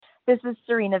This is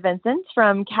Cerina Vincent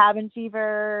from Cabin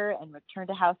Fever and Return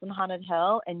to House on Haunted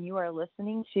Hill, and you are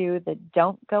listening to the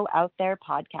Don't Go Out There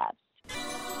podcast.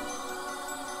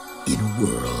 In a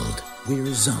world where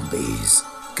zombies,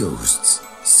 ghosts,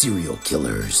 serial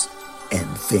killers, and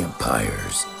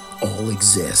vampires all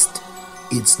exist,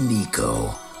 it's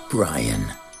Nico,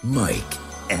 Brian, Mike,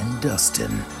 and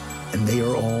Dustin, and they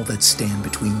are all that stand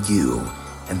between you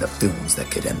and the films that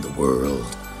could end the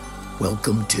world.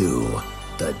 Welcome to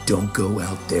the Don't Go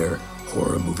Out There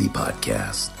Horror Movie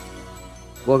Podcast.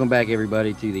 Welcome back,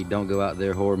 everybody, to the Don't Go Out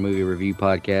There Horror Movie Review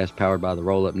Podcast, powered by the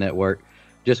Roll Up Network.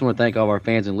 Just want to thank all of our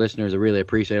fans and listeners. I really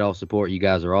appreciate all the support. You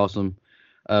guys are awesome.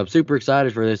 Super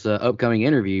excited for this upcoming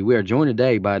interview. We are joined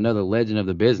today by another legend of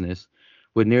the business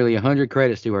with nearly 100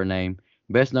 credits to her name,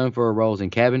 best known for her roles in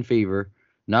Cabin Fever,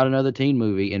 Not Another Teen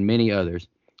Movie, and many others.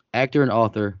 Actor and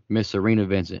author, Miss Cerina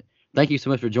Vincent. Thank you so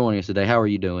much for joining us today. How are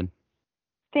you doing?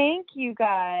 Thank you,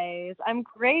 guys. I'm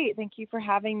great. Thank you for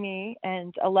having me.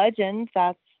 And a legend,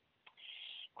 that's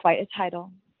quite a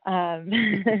title.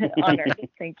 Honored.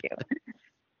 Thank you.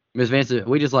 Miss Vincent,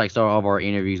 we just start all of our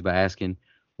interviews by asking,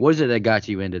 what is it that got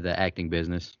you into the acting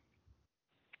business?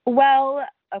 Well,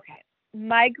 okay.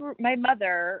 My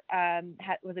mother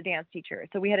was a dance teacher,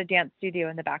 so we had a dance studio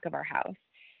in the back of our house.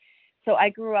 So I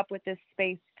grew up with this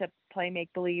space to play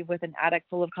make-believe with an attic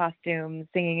full of costumes,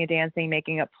 singing and dancing,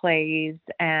 making up plays,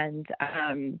 and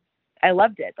I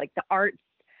loved it. Like, the arts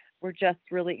were just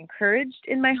really encouraged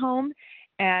in my home,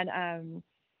 and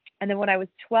then when I was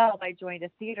 12, I joined a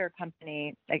theater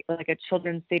company, like a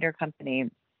children's theater company,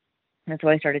 and so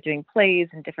I started doing plays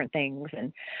and different things.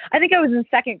 And I think I was in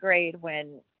second grade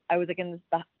when I was in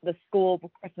the school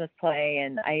Christmas play,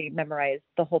 and I memorized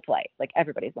the whole play, like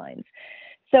everybody's lines.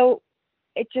 So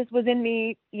it just was in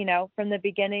me, from the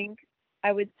beginning,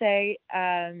 I would say.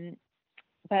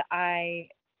 But I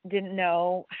didn't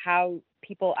know how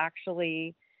people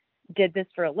actually did this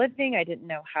for a living. I didn't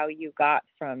know how you got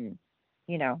from,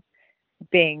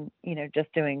 being,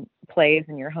 just doing plays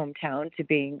in your hometown to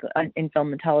being in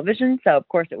film and television. So, of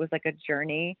course, it was like a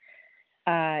journey,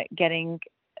 getting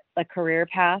a career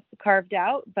path carved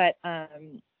out. But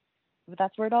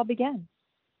that's where it all began.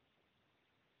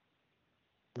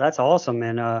 That's awesome.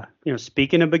 And,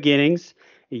 speaking of beginnings,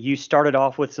 you started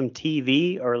off with some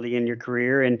TV early in your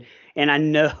career. And I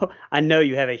know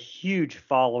you have a huge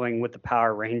following with the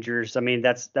Power Rangers. I mean,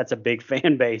 that's a big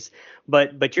fan base.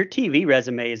 But your TV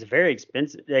resume is very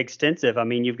extensive. I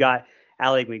mean, you've got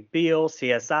Ally McBeal,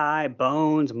 CSI,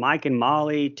 Bones, Mike and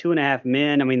Molly, Two and a Half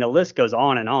Men. I mean, the list goes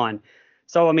on and on.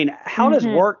 So, I mean, how does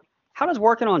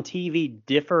working on TV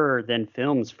differ than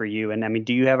films for you? And I mean,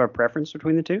 do you have a preference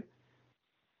between the two?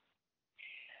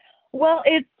 Well,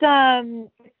 it's a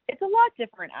lot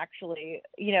different, actually.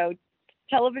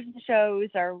 Television shows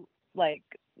are like,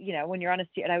 when you're on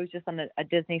and I was just on a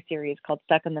Disney series called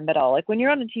Stuck in the Middle. Like, when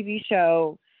you're on a TV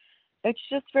show, it's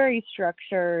just very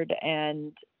structured,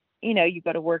 and you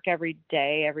go to work every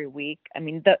day, every week. I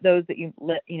mean, those that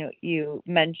you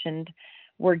mentioned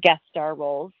were guest star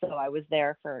roles, so I was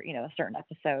there for a certain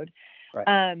episode.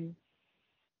 Right.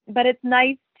 But it's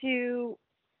nice to.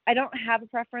 I don't have a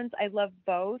preference. I love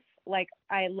both. Like,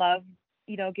 I love,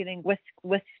 getting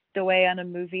whisked away on a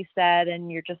movie set,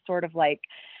 and you're just sort of like,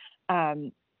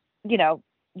 especially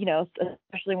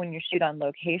when you shoot on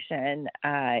location,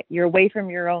 you're away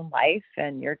from your own life,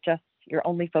 and your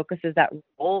only focus is that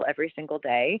role every single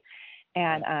day.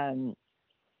 And,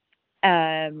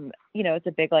 it's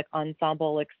a big, like,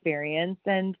 ensemble experience.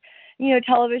 And,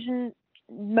 television,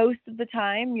 most of the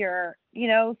time you're,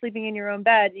 sleeping in your own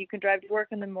bed. You can drive to work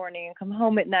in the morning and come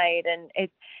home at night. And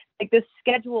it's like this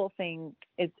schedule thing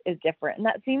is different. And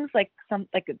that seems like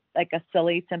a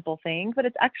silly, simple thing, but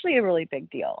it's actually a really big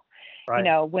deal. Right.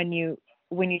 When you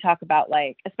talk about,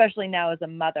 like, especially now as a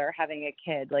mother having a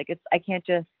kid, like, I can't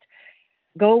just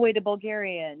go away to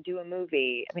Bulgaria and do a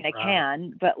movie. I mean, I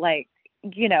can, but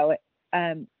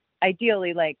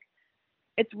ideally, like,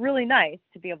 it's really nice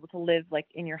to be able to live, like,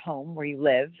 in your home where you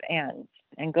live and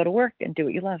go to work and do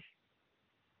what you love.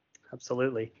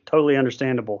 Absolutely. Totally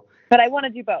understandable. But I want to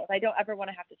do both. I don't ever want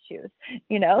to have to choose,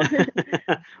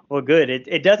 Well, good.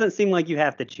 It doesn't seem like you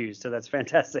have to choose, so that's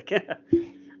fantastic.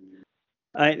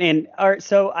 And all right,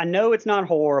 so I know it's not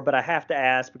horror, but I have to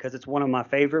ask because it's one of my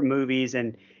favorite movies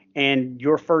and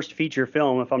your first feature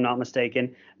film, if I'm not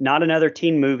mistaken, Not Another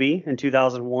Teen Movie in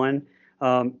 2001.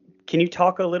 Can you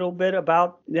talk a little bit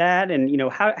about that?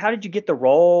 And, how did you get the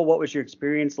role? What was your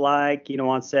experience like,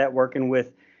 on set working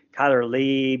with Kyler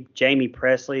Lee, Jamie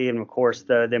Presley, and, of course,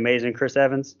 the amazing Chris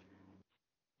Evans?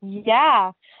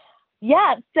 Yeah.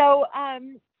 So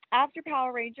after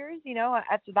Power Rangers,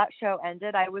 after that show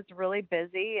ended, I was really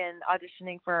busy and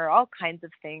auditioning for all kinds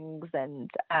of things and,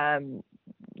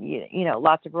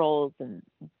 lots of roles and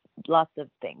lots of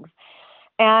things.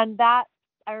 And that,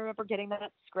 I remember getting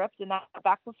that script, and that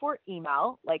back before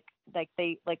email,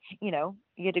 you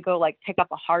had to go like pick up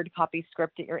a hard copy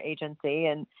script at your agency.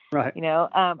 And, Right.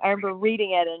 I remember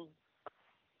reading it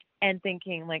and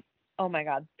thinking like, oh my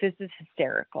God, this is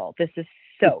hysterical. This is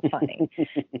so funny.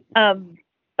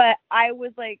 But I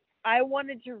was like, I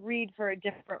wanted to read for a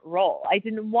different role. I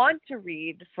didn't want to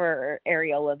read for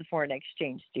Ariel, the foreign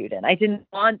exchange student. I didn't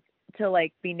want to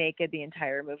like be naked the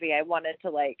entire movie. I wanted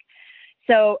to like,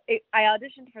 I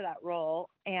auditioned for that role,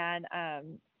 and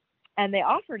they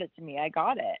offered it to me. I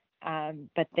got it.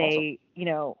 But they,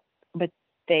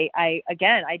 I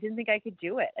didn't think I could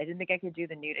do it. I didn't think I could do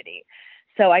the nudity.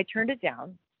 So I turned it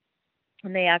down,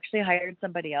 and they actually hired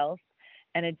somebody else,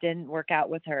 and it didn't work out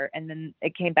with her. And then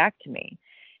it came back to me.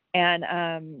 And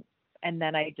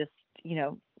then I just,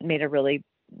 made a really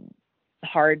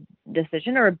hard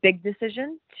decision, or a big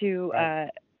decision to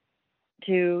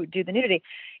do the nudity.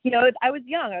 I was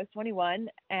young. I was 21,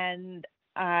 and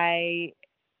I,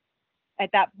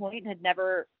 at that point, it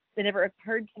never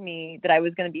occurred to me that I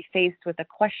was going to be faced with a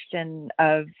question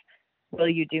of, will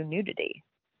you do nudity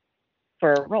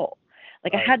for a role?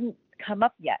 Like, I hadn't come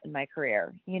up yet in my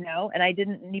career, and I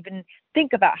didn't even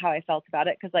think about how I felt about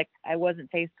it, because like I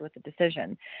wasn't faced with a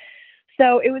decision.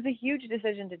 So it was a huge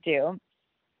decision to do.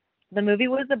 The movie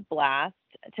was a blast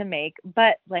to make,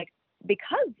 but like,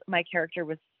 because my character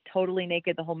was totally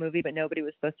naked the whole movie, but nobody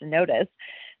was supposed to notice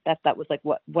that was like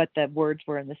what the words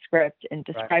were in the script and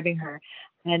describing her,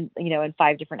 and in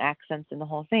 5 different accents and the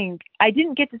whole thing. I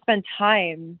didn't get to spend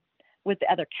time with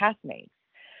the other castmates,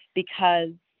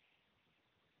 because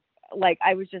like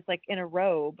I was just like in a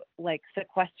robe, like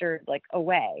sequestered, like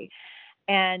away.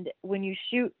 And when you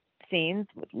shoot scenes,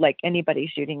 like anybody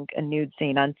shooting a nude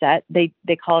scene on set, they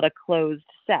call it a closed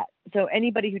set. So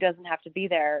anybody who doesn't have to be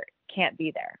there can't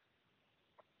be there.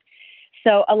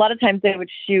 So a lot of times they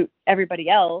would shoot everybody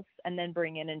else and then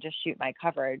bring in and just shoot my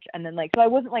coverage. And then so I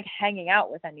wasn't like hanging out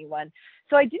with anyone.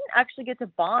 So I didn't actually get to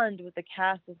bond with the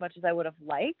cast as much as I would have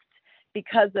liked,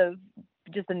 because of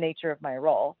just the nature of my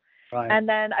role. Right. And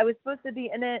then I was supposed to be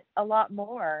in it a lot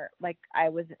more. Like I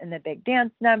was in the big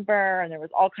dance number, and there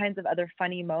was all kinds of other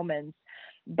funny moments.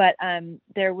 But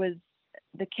there was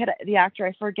the actor,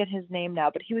 I forget his name now,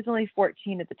 but he was only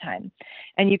 14 at the time.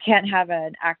 And you can't have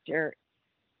an actor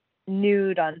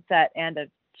nude on set and a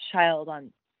child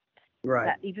on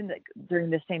set, even during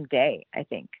the same day, I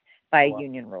think, by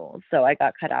union rules. So I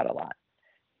got cut out a lot.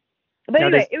 But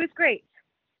anyway, it was great.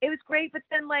 It was great. But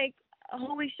then like,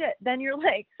 holy shit, then you're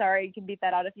like, sorry, you can beat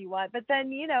that out if you want, but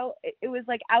then it was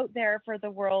like out there for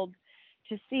the world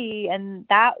to see, and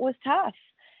that was tough.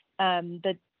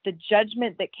 The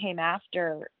judgment that came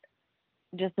after,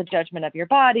 just the judgment of your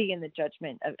body and the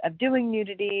judgment of doing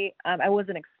nudity, I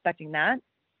wasn't expecting that.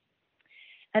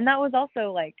 And that was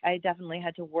also like, I definitely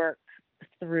had to work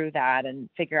through that and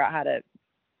figure out how to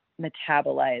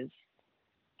metabolize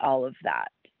all of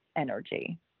that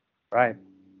energy. Right.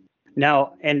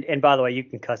 Now, and by the way, you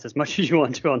can cuss as much as you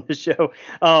want to on the show.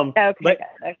 Okay.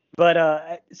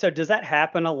 But so does that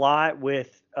happen a lot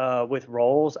with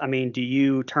roles? I mean, do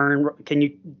you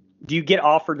get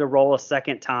offered the role a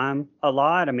second time a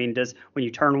lot? I mean, when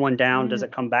you turn one down, does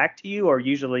it come back to you, or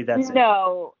usually that's it?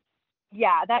 No.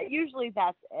 Yeah, that's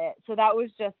it. So that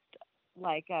was just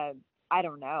like I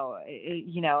don't know,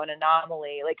 an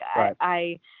anomaly. Like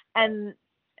right. and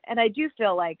I do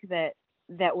feel like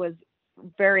that was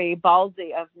very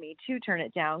ballsy of me to turn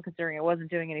it down, considering I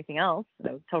wasn't doing anything else.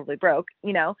 I was totally broke,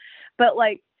 but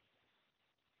like,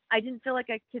 I didn't feel like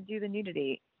I could do the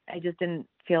nudity. I just didn't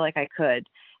feel like I could.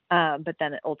 But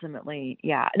then ultimately,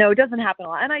 no, it doesn't happen a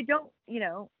lot. And I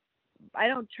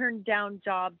don't turn down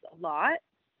jobs a lot.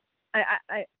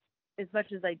 I as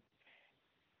much as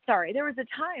there was a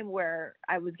time where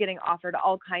I was getting offered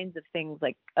all kinds of things,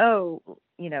 like,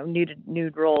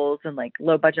 nude roles and like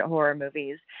low budget horror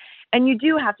movies. And you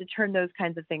do have to turn those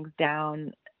kinds of things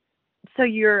down so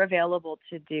you're available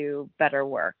to do better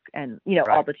work and,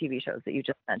 all the TV shows that you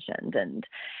just mentioned. And,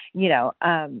 you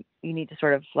need to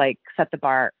sort of like set the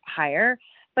bar higher.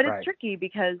 But it's tricky,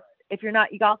 because if you're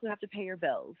not, you also have to pay your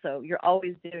bills. So you're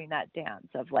always doing that dance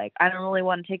of like, I don't really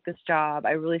want to take this job.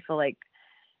 I really feel like,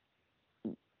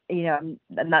 I'm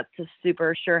not so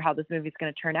super sure how this movie's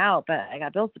going to turn out, but I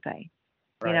got bills to pay,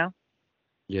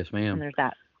 Yes, ma'am. And there's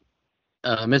that.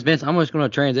 Miss Vince, I'm just going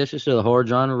to transition to the horror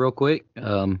genre real quick.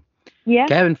 Yeah.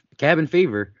 Cabin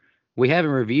Fever. We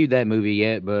haven't reviewed that movie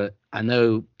yet, but I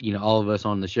know, all of us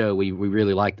on the show, we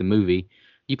really like the movie.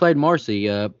 You played Marcy.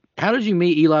 How did you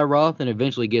meet Eli Roth and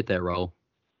eventually get that role?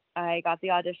 I got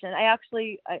the audition.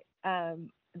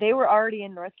 They were already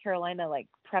in North Carolina, like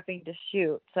prepping to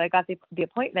shoot. So I got the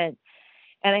appointment,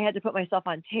 and I had to put myself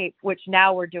on tape, which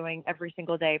now we're doing every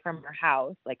single day from our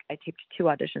house. Like I taped 2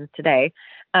 auditions today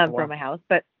from my house,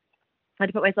 but I had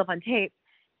to put myself on tape.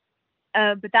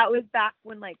 But that was back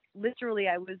when, like, literally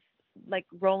I was like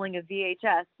rolling a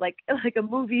VHS, like a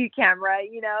movie camera,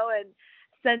 and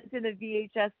sent in a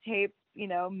VHS tape,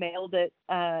 mailed it.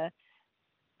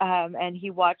 And he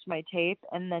watched my tape,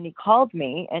 and then he called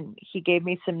me and he gave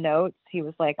me some notes. He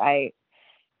was like, I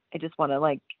just want to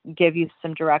like give you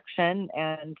some direction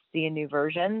and see a new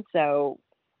version. So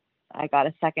I got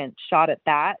a second shot at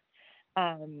that.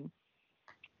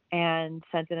 And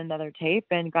sent in another tape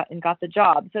and got the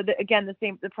job. So again,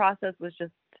 the process was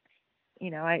just,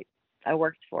 I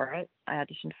worked for it. I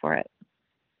auditioned for it.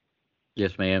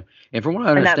 Yes, ma'am. And from what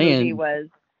I understand,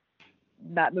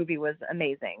 that movie was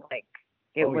amazing. Like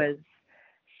it was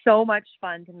so much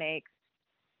fun to make.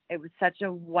 It was such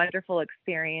a wonderful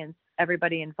experience.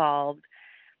 Everybody involved.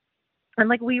 And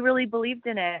like, we really believed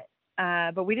in it.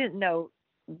 But we didn't know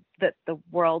that the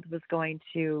world was going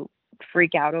to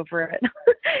freak out over it,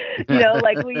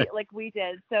 like we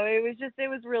did. So it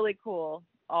was really cool,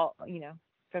 all,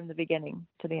 from the beginning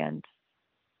to the end.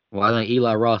 Well, I think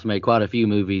Eli Roth made quite a few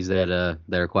movies that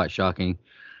are quite shocking.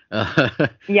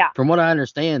 Yeah. From what I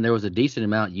understand, there was a decent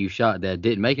amount you shot that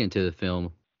didn't make it into the film.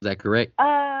 Is that correct?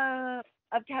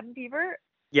 Of Cabin Fever?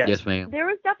 Yes, ma'am. There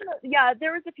was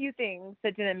a few things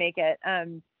that didn't make it.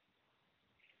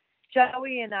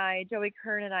 Joey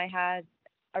Kern and I had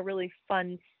a really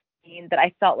fun scene that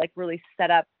I felt like really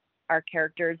set up our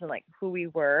characters and like who we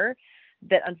were,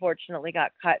 that unfortunately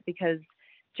got cut because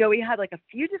Joey had like a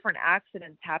few different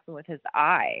accidents happen with his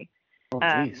eye.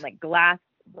 Like glass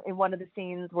in one of the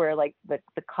scenes where like the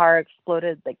car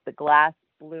exploded, like the glass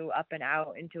blew up and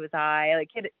out into his eye.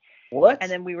 Like what? And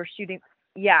then we were shooting.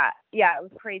 Yeah, it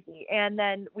was crazy. And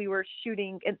then we were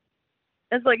shooting, and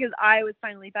it's like his eye was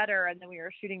finally better. And then we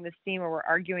were shooting this scene where we're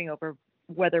arguing over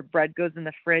whether bread goes in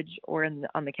the fridge or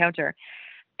on the counter.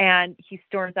 And he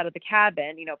storms out of the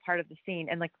cabin, part of the scene,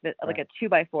 and like a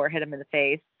 2x4 hit him in the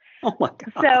face. Oh my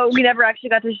God. So we never actually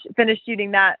got to finish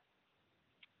shooting that.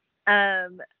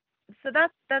 So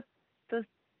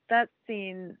that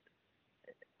scene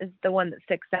is the one that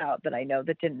sticks out that I know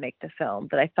that didn't make the film,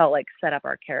 that I felt like set up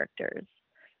our characters.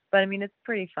 But I mean, it's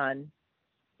pretty fun.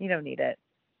 You don't need it.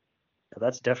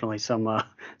 That's definitely some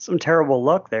terrible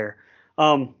luck there.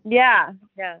 Yeah.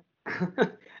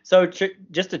 So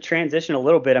just to transition a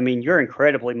little bit, I mean, you're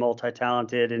incredibly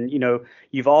multi-talented, and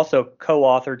you've also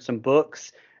co-authored some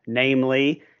books,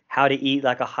 namely How to Eat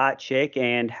Like a Hot Chick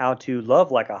and How to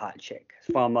Love Like a Hot Chick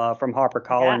from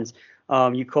HarperCollins.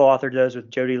 Yeah. You co-authored those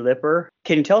with Jodie Lipper.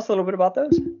 Can you tell us a little bit about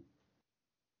those?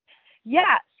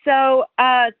 Yeah. So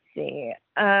let's see.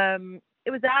 It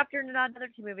was after Not Another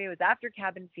Teen Movie. It was after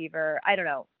Cabin Fever. I don't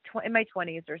know, in my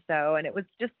 20s or so. And it was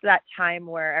just that time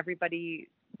where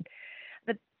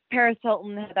Paris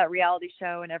Hilton had that reality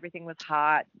show and everything was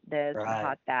hot this and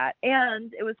hot that.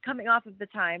 And it was coming off of the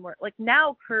time where, like,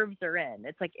 now curves are in.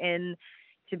 It's like in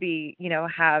to be,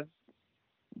 have,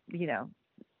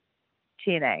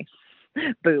 TNA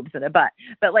boobs and a butt.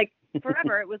 But like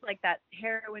forever, it was like that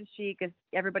heroin chic, as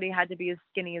everybody had to be as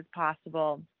skinny as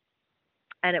possible.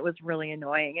 And it was really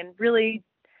annoying and really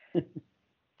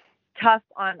tough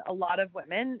on a lot of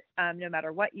women, no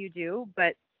matter what you do,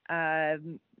 but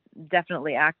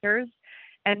definitely actors.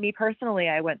 And me personally,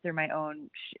 I went through my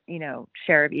own,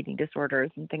 share of eating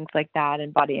disorders and things like that,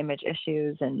 and body image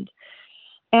issues. And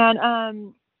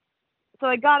so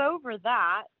I got over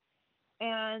that.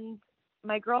 And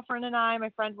my girlfriend and I, my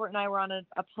friend Bert and I, were on a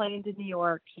plane to New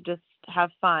York to just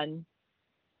have fun.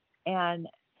 And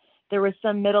there was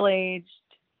some middle-aged,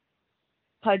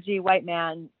 pudgy white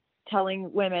man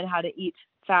telling women how to eat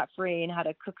fat-free and how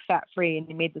to cook fat-free. And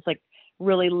he made this like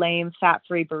really lame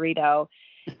fat-free burrito.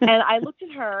 And I looked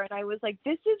at her and I was like,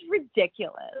 this is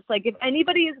ridiculous. Like, if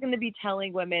anybody is going to be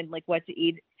telling women like what to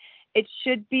eat, it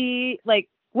should be like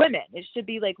women. It should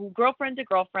be like girlfriend to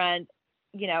girlfriend,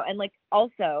 and like,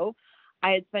 also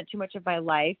I had spent too much of my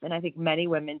life, and I think many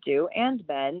women do, and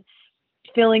men,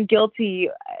 feeling guilty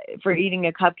for eating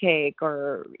a cupcake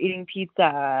or eating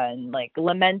pizza, and like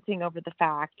lamenting over the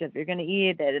fact that you're going to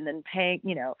eat it, and then paying,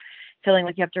 feeling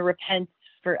like you have to repent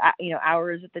for,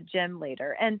 hours at the gym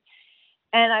later. And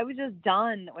I was just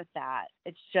done with that.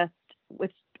 It's just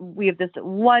we have this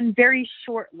one very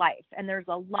short life, and there's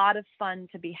a lot of fun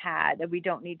to be had, and we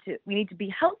need to be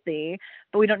healthy,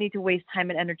 but we don't need to waste time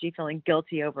and energy feeling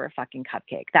guilty over a fucking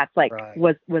cupcake. That's like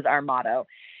was our motto.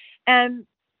 And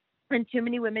too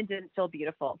many women didn't feel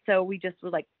beautiful. So we just were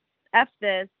like, F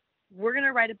this. We're going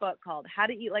to write a book called How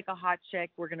to Eat Like a Hot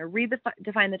Chick. We're going to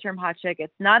define the term hot chick.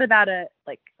 It's not about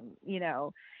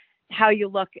how you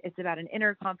look. It's about an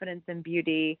inner confidence and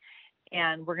beauty.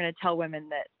 And we're going to tell women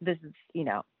that this is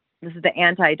the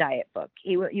anti-diet book.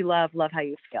 You love how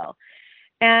you feel.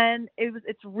 And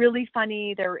it's really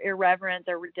funny. They're irreverent.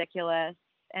 They're ridiculous.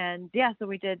 And yeah, so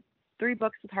we did 3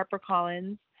 books with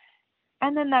HarperCollins,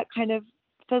 and then that kind of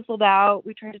fizzled out.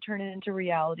 We tried to turn it into a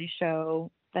reality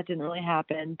show. That didn't really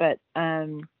happen, but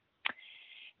and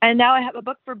now I have a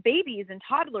book for babies and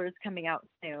toddlers coming out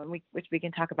soon, which we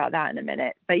can talk about that in a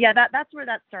minute. But yeah, that's where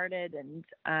that started, and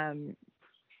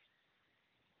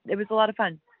it was a lot of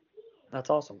fun. That's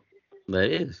awesome.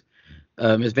 That is.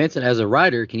 Ms. Vincent, as a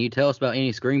writer, can you tell us about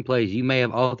any screenplays you may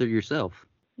have authored yourself?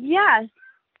 Yes.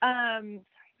 Sorry, my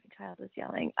child is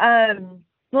yelling.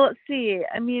 Well, let's see.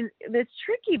 I mean, it's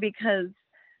tricky because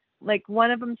like one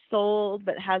of them sold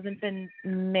but hasn't been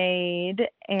made,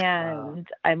 and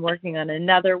I'm working on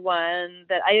another one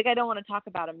that I don't want to talk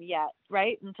about them yet,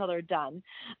 right? Until they're done.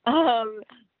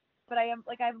 But I'm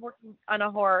working on a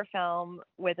horror film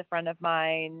with a friend of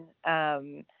mine.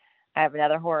 I have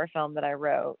another horror film that I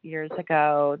wrote years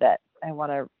ago that I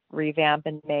want to revamp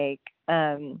and make.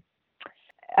 But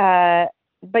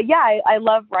yeah, I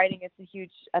love writing. It's a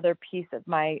huge other piece of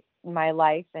my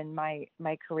life and my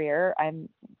career.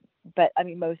 But I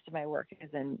mean, most of my work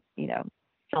is in,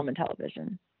 film and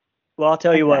television. Well, I'll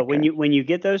tell you what, when you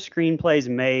get those screenplays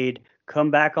made,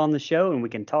 come back on the show and we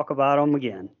can talk about them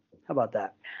again. How about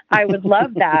that? I would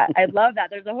love that. I'd love that.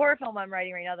 There's a horror film I'm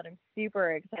writing right now that I'm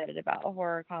super excited about, a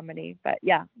horror comedy. But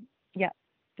yeah,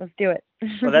 let's do it.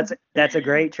 Well, that's a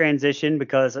great transition,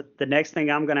 because the next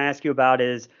thing I'm going to ask you about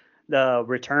is the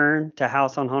return to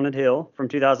House on Haunted Hill from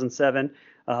 2007.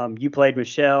 You played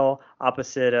Michelle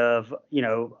opposite of,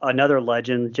 another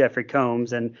legend, Jeffrey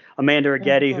Combs, and Amanda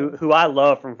Rigetti, who I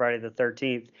love from Friday the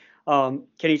 13th.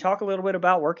 Can you talk a little bit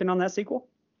about working on that sequel?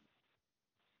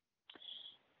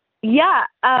 Yeah.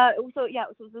 So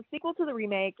it was a sequel to the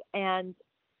remake, and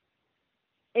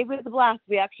it was a blast.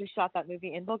 We actually shot that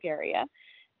movie in Bulgaria,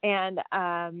 and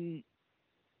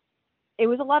it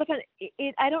was a lot of fun.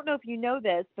 I don't know if you know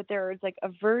this, but there's like a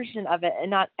version of it, and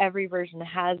not every version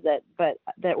has it, but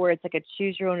that where it's like a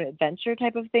choose your own adventure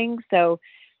type of thing. So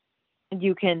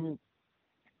you can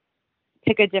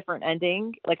pick a different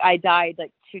ending. Like I died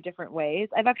like 2 different ways.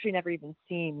 I've actually never even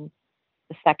seen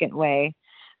the second way,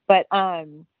 but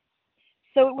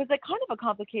so it was like kind of a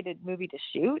complicated movie to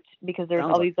shoot, because there's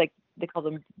all these, like, they call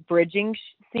them bridging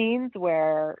scenes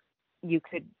where you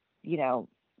could,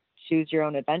 choose your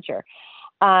own adventure.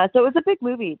 So it was a big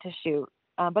movie to shoot,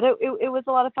 but it was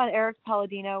a lot of fun. Eric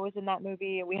Palladino was in that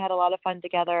movie, and we had a lot of fun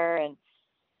together. And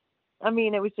I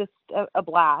mean, it was just a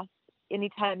blast.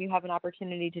 Anytime you have an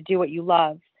opportunity to do what you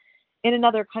love in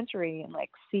another country and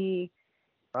like see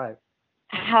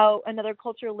how another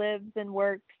culture lives and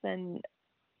works, and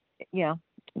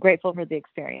grateful for the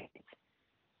experience.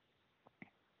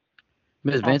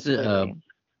 Ms. Vincent,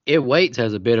 It Waits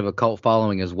has a bit of a cult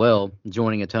following as well,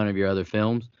 joining a ton of your other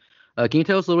films. Can you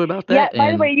tell us a little bit about that? Yeah,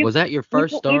 by the way, was that your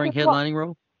first starring headlining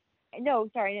role? No,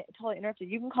 sorry, I totally interrupted.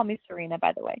 You can call me Cerina,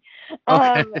 by the way.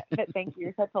 Okay. But thank you.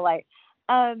 You're so polite.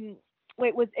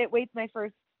 Was It Waits my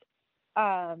first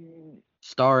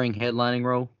starring headlining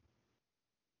role?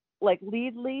 Like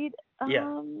lead?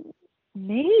 Yeah.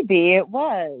 Maybe it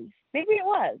was.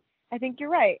 I think you're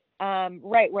right.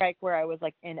 Right where I was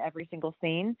like in every single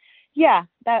scene. Yeah,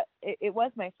 that it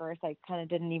was my first. I kind of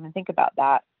didn't even think about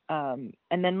that. And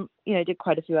then I did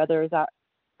quite a few others, or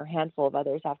a handful of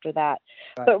others after that.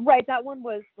 Right. But that one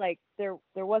was like there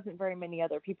wasn't very many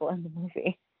other people in the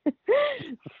movie.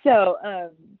 So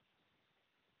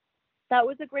that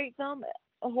was a great film.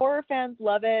 Horror fans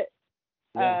love it.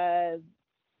 Yeah.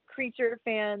 Creature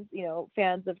fans,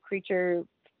 fans of creature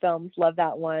films love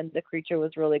that one. The creature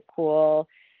was really cool.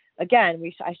 Again,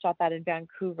 I shot that in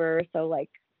Vancouver, so like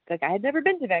I had never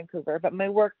been to Vancouver, but my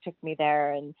work took me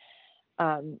there, and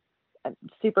I'm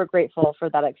super grateful for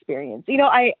that experience.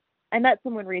 I met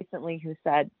someone recently who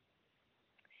said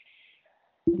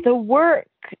the work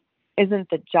isn't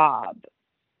the job.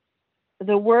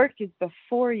 The work is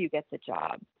before you get the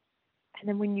job. And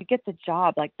then when you get the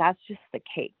job, like that's just the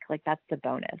cake, like that's the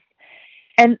bonus.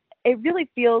 And it really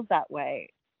feels that way.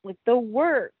 Like the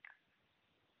work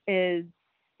is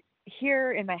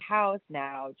here in my house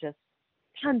now, just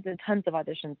tons and tons of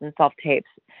auditions and self-tapes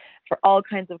for all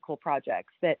kinds of cool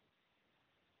projects that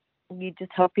you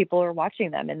just hope people are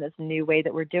watching them in this new way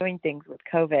that we're doing things with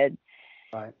COVID.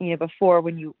 Right. You know, before,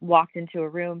 when you walked into a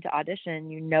room to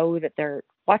audition, you know that they're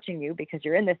watching you because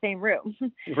you're in the same room.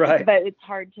 Right. But it's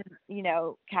hard to, you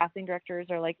know, casting directors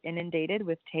are like inundated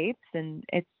with tapes, and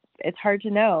it's hard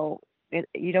to know.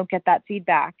 You don't get that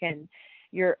feedback, and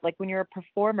you're like, when you're a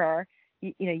performer,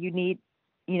 you know, you need,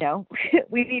 you know,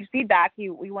 we need feedback. We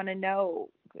want to know.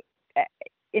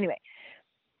 Anyway,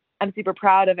 I'm super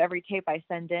proud of every tape I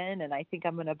send in, and I think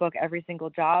I'm going to book every single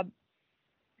job.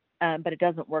 But it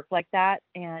doesn't work like that.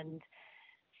 And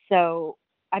so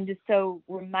I'm just so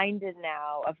reminded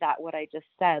now of that, what I just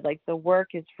said. Like, the work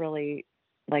is really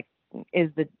like,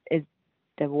 is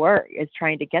the work, is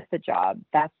trying to get the job.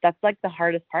 That's like the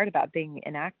hardest part about being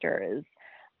an actor, is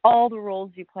all the roles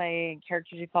you play and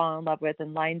characters you fall in love with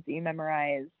and lines that you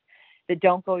memorize that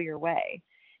don't go your way.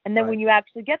 And then when you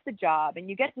actually get the job and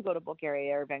you get to go to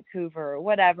Bulgaria or Vancouver or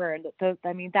whatever, and so,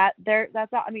 I mean, that's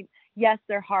all. I mean, yes,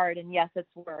 they're hard, and yes, it's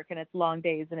work, and it's long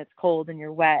days, and it's cold, and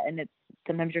you're wet, and it's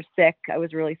sometimes you're sick. I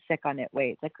was really sick on it.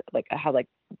 Wait, like I had like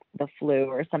the flu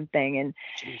or something,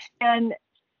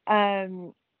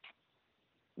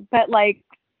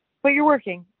 but you're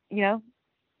working. You know,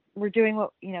 we're doing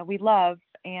what, you know, we love,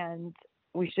 and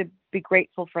we should be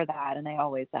grateful for that. And I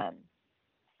always am.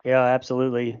 Yeah,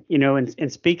 absolutely. You know,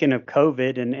 and speaking of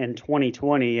COVID and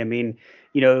 2020, I mean,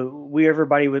 you know,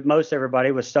 most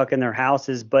everybody was stuck in their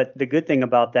houses, but the good thing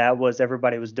about that was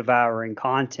everybody was devouring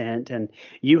content, and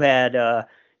you had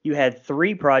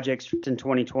 3 projects in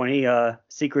 2020,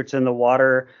 Secrets in the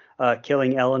Water,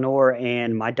 Killing Eleanor,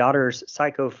 and My Daughter's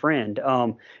Psycho Friend.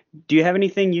 Do you have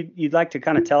anything you'd like to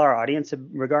kind of tell our audience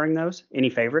regarding those?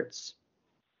 Any favorites?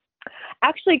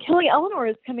 Actually, Killing Eleanor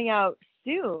is coming out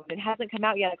soon. It hasn't come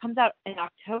out yet. It comes out in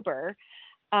October.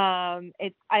 I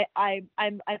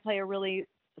play a really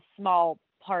small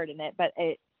part in it, but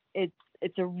it's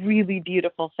a really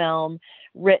beautiful film,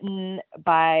 written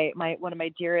by one of my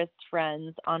dearest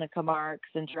friends, Annika Marks,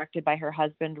 and directed by her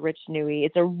husband, Rich Newey.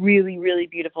 It's a really, really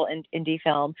beautiful indie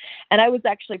film. And I was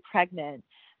actually pregnant.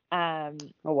 Oh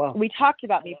wow! They talked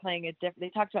about me playing a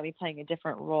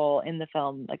different role in the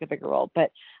film, like a bigger role,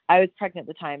 but I was pregnant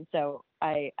at the time, so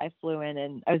I flew in,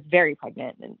 and I was very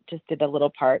pregnant and just did a little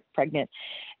part pregnant.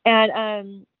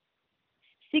 And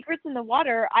Secrets in the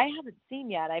Water, I haven't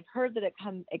seen yet. I've heard that it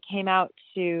came out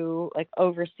to like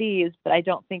overseas, but I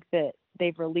don't think that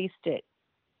they've released it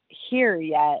here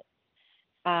yet.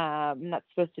 That's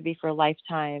supposed to be for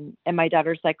Lifetime, and My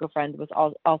Daughter's Psycho Friend was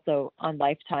also on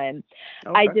Lifetime.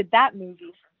 Okay. I did that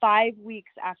movie 5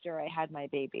 weeks after I had my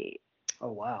baby.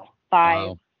 Oh wow!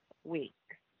 5 weeks,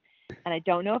 and I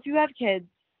don't know if you have kids,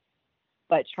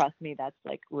 but trust me, that's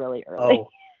like really early. Oh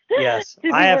yes,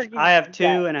 I have 2,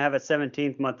 and I have a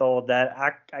 17-month-old. That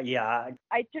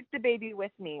I took the baby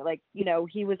with me. Like, you know,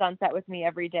 he was on set with me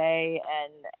every day,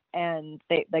 and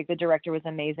they, like, the director was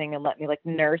amazing and let me like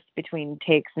nurse between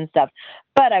takes and stuff.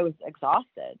 But I was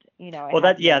exhausted, you know. Well,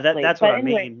 that's what I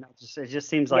mean. It just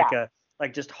seems like a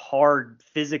just hard,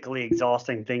 physically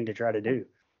exhausting thing to try to do.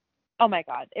 Oh my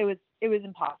God, it was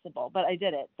impossible, but I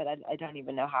did it. But I don't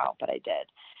even know how, but I did.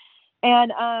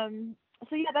 And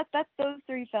so yeah, that's those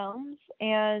 3 films.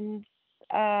 And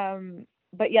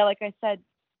but yeah, like I said,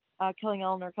 Killing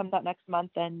Eleanor comes out next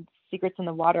month, and Secrets in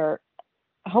the Water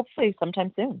hopefully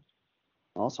sometime soon.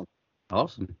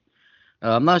 Awesome.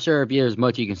 I'm not sure if there's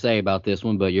much you can say about this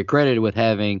one, but you're credited with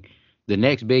having the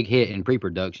next big hit in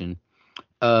pre-production.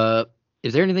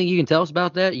 Is there anything you can tell us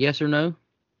about that? Yes or no?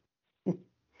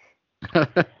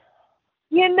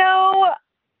 You know,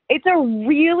 it's a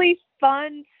really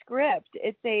fun script.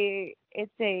 It's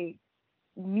a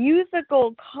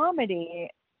musical comedy.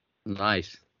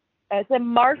 Nice. It's a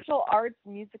martial arts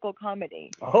musical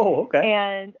comedy. Oh, okay.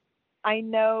 And I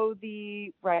know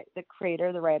the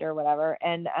creator, the writer, whatever,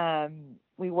 and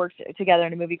we worked together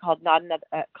in a movie called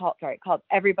called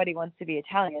Everybody Wants to Be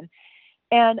Italian,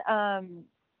 and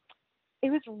it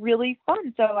was really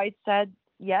fun. So I said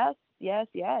yes,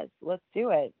 let's do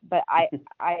it. But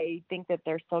I think that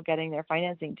they're still getting their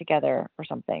financing together or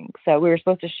something. So we were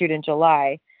supposed to shoot in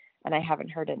July, and I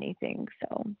haven't heard anything.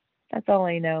 So that's all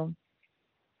I know.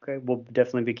 Okay, we'll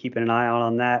definitely be keeping an eye out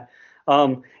on that.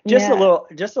 Just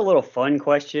a little fun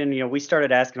question. You know, we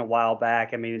started asking a while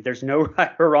back. I mean, there's no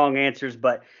right or wrong answers,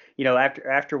 but you know,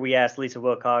 after we asked Lisa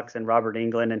Wilcox and Robert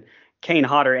Englund, and Kane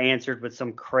Hodder answered with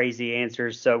some crazy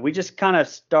answers, so we just kind of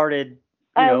started.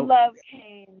 I love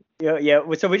Kane. Yeah.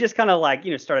 So we just kind of like,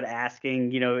 started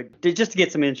asking, just to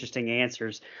get some interesting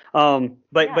answers.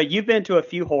 But you've been to a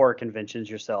few horror conventions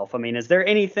yourself. I mean, is there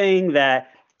anything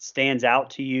that stands out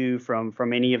to you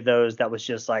from any of those that was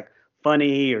just like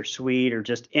funny or sweet or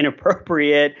just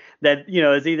inappropriate that,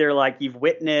 is either like you've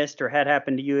witnessed or had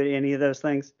happened to you at any of those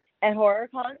things? At horror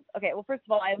cons? Okay, well, first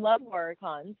of all, I love horror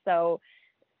cons. So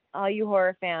all you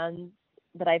horror fans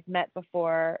that I've met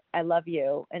before, I love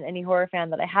you. And any horror fan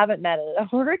that I haven't met at a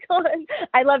horror con,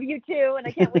 I love you too. And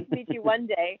I can't wait to meet you one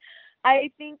day.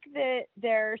 I think that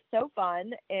they're so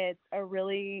fun. It's a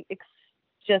really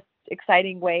just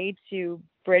exciting way to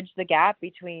bridge the gap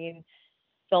between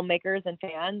filmmakers and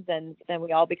fans, and then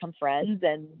we all become friends.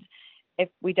 And if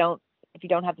you don't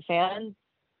have the fans,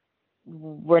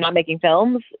 we're not making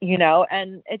films,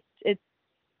 and it's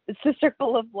the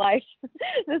circle of life,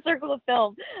 the circle of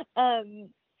film.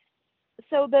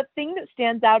 So the thing that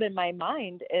stands out in my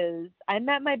mind is I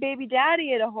met my baby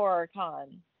daddy at a horror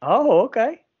con. Oh,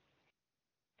 okay.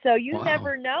 So you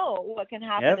never know what can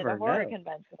happen at a horror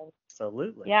convention.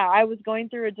 Absolutely. Yeah, I was going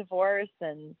through a divorce,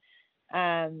 and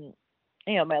my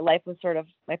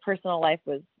personal life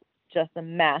was just a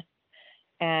mess.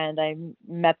 And I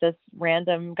met this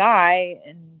random guy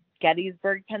in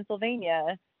Gettysburg,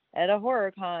 Pennsylvania at a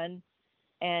horror con.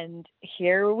 And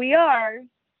here we are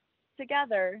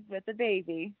together with a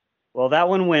baby. Well, that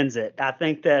one wins it. I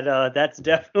think that that's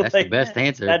definitely the best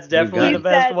answer. That's definitely the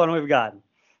best one we've gotten.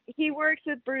 He works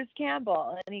with Bruce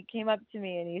Campbell, and he came up to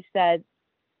me and he said,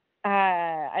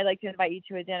 I'd like to invite you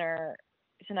to a dinner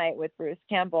tonight with Bruce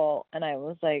Campbell. And I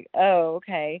was like, oh,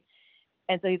 okay.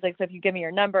 And so he's like, so if you give me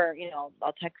your number,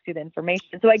 I'll text you the information.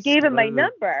 So I gave him my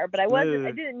number, but I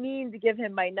didn't mean to give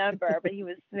him my number, but he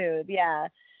was smooth. Yeah.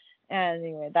 And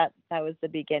anyway, that was the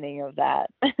beginning of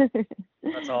that.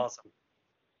 That's awesome.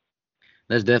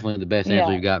 That's definitely the best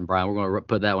answer you've gotten, Brian. We're going to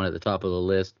put that one at the top of the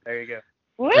list. There you go.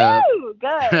 Woo!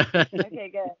 Good.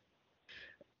 Okay,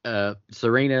 good.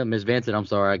 Cerina, Miss Vincent, I'm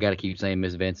sorry, I got to keep saying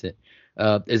Miss Vincent.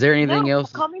 Is there anything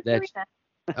else? Call me Cerina.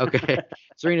 Okay.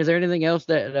 Cerina, is there anything else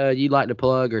that you'd like to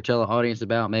plug or tell the audience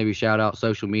about? Maybe shout out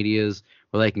social medias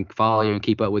where they can follow you and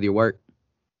keep up with your work?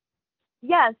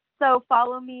 Yes. So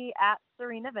follow me at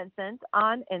Cerina Vincent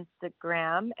on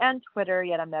Instagram and Twitter.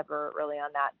 Yet I'm never really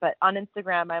on that. But on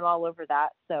Instagram, I'm all over that.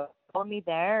 So follow me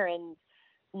there and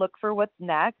look for what's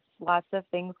next. Lots of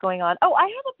things going on. Oh, I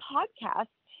have a podcast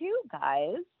too,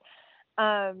 guys.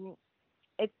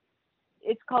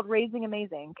 It's called Raising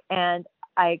Amazing. And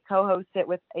I co-host it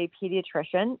with a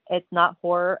pediatrician. It's not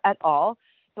horror at all,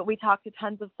 but we talk to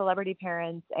tons of celebrity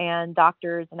parents and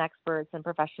doctors and experts and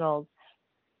professionals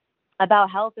about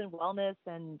health and wellness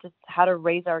and just how to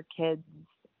raise our kids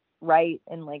right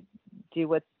and like do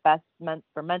what's best meant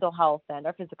for mental health and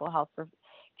our physical health for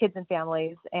kids and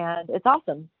families. And it's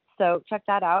awesome. So check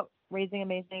that out. Raising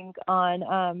Amazing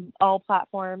on all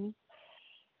platforms.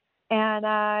 And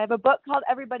I have a book called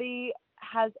Everybody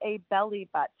Has a Belly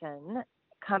Button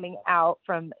coming out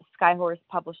from Skyhorse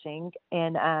Publishing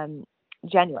in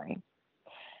January.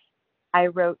 I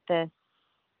wrote this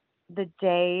the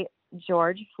day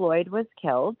George Floyd was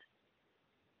killed.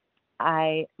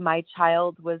 My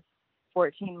child was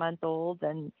 14 months old,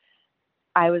 and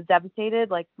I was devastated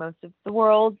like most of the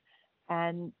world,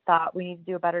 and thought we need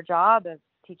to do a better job of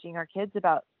teaching our kids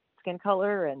about skin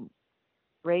color and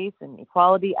race and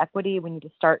equality, equity. We need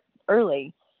to start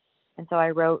early. And so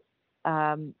I wrote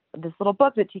this little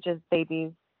book that teaches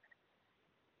babies.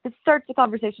 It starts a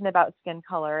conversation about skin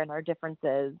color and our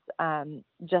differences,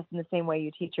 just in the same way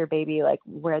you teach your baby like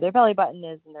where their belly button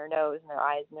is and their nose and their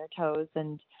eyes and their toes.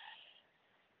 And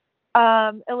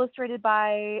illustrated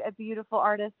by a beautiful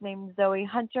artist named Zoe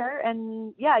Hunter.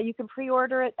 And yeah, you can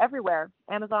pre-order it everywhere.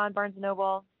 Amazon, Barnes &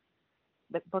 Noble,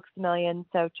 Books A Million.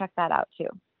 So check that out too.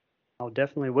 I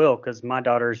definitely will, because my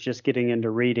daughter is just getting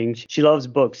into reading. She loves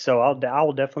books, so I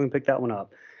will definitely pick that one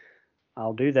up.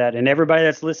 I'll do that. And everybody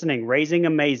that's listening, Raising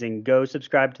Amazing, go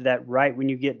subscribe to that right when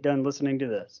you get done listening to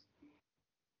this.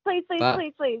 Please.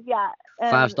 Yeah.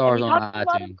 5 stars on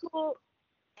iTunes.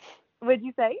 What'd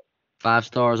you say? 5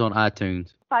 stars on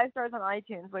iTunes. 5 stars on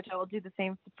iTunes, which I will do the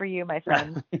same for you, my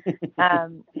friend.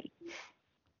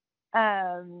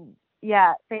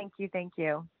 Yeah. Thank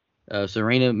you.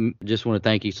 Cerina, just want to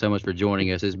thank you so much for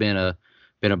joining us. It's been a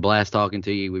blast talking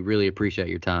to you. We really appreciate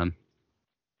your time.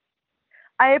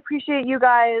 I appreciate you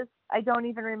guys. I don't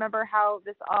even remember how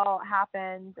this all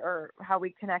happened or how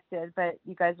we connected, but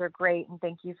you guys are great, and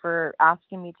thank you for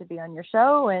asking me to be on your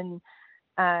show. And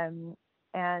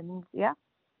yeah,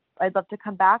 I'd love to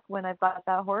come back when I've got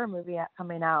that horror movie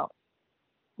coming out.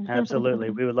 Absolutely.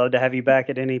 We would love to have you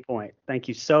back at any point. Thank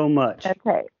you so much.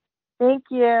 Okay. Thank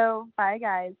you. Bye,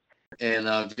 guys. And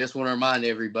just want to remind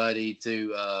everybody to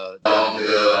don't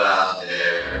go out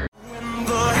there. When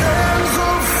the hands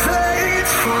of fate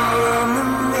fall on the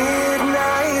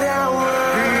midnight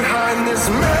hour, behind this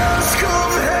mask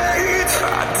of hate,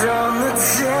 I don the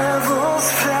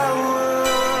devil's flower.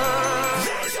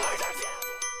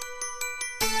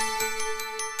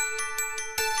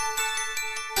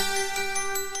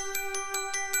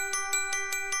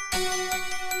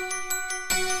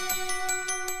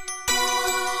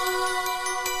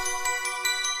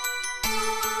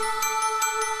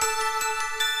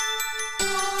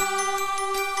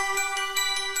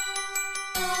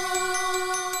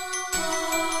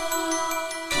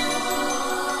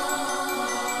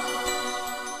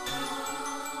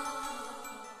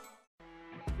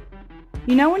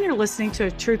 You know when you're listening to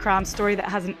a true crime story that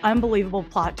has an unbelievable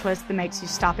plot twist that makes you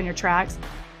stop in your tracks?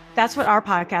 That's what our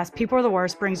podcast, People Are the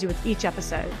Worst, brings you with each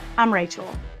episode. I'm Rachel.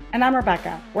 And I'm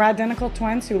Rebecca. We're identical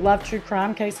twins who love true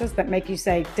crime cases that make you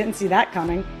say, didn't see that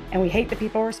coming, and we hate the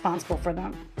people responsible for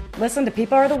them. Listen to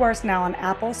People Are the Worst now on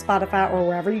Apple, Spotify, or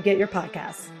wherever you get your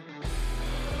podcasts.